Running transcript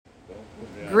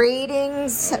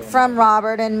Greetings from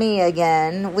Robert and me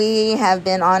again. We have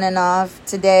been on and off.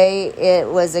 Today it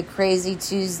was a crazy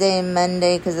Tuesday and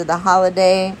Monday because of the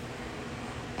holiday.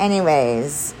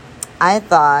 Anyways, I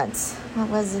thought, what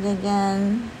was it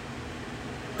again?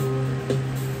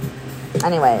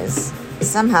 Anyways,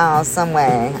 somehow, some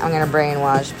way, I'm going to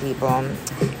brainwash people.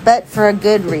 But for a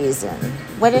good reason.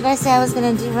 What did I say I was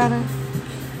going to do, Robert?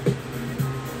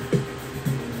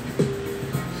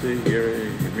 See, your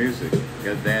music.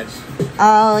 You got to dance.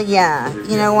 Oh, yeah.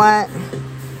 You know what?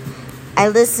 I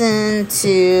listen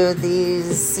to these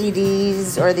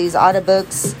CDs or these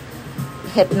audiobooks,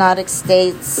 hypnotic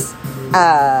states,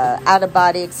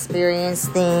 out-of-body experience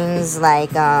things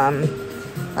like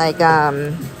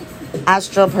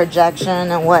astral projection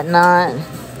and whatnot.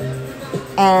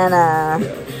 And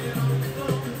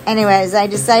anyways, I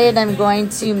decided I'm going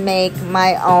to make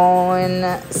my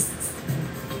own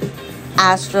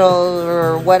astral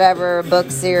or whatever book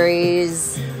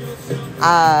series,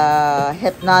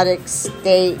 hypnotic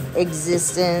state,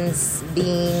 existence,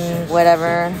 being,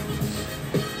 whatever.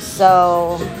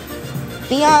 So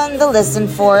be on the listen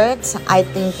for it. I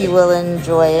think you will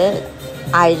enjoy it.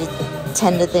 I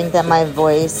tend to think that my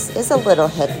voice is a little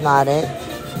hypnotic.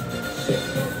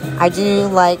 I do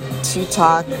like to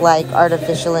talk like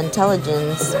artificial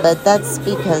intelligence, but that's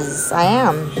because I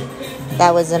am.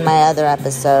 That was in my other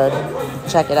episode.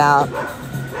 Check it out.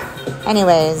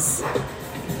 Anyways,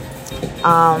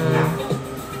 I'm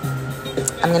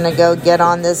gonna go get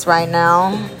on this right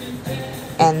now,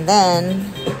 and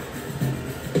then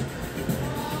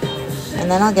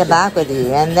I'll get back with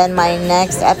you. And then my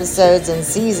next episodes and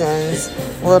seasons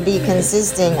will be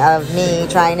consisting of me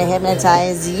trying to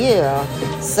hypnotize you.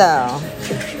 So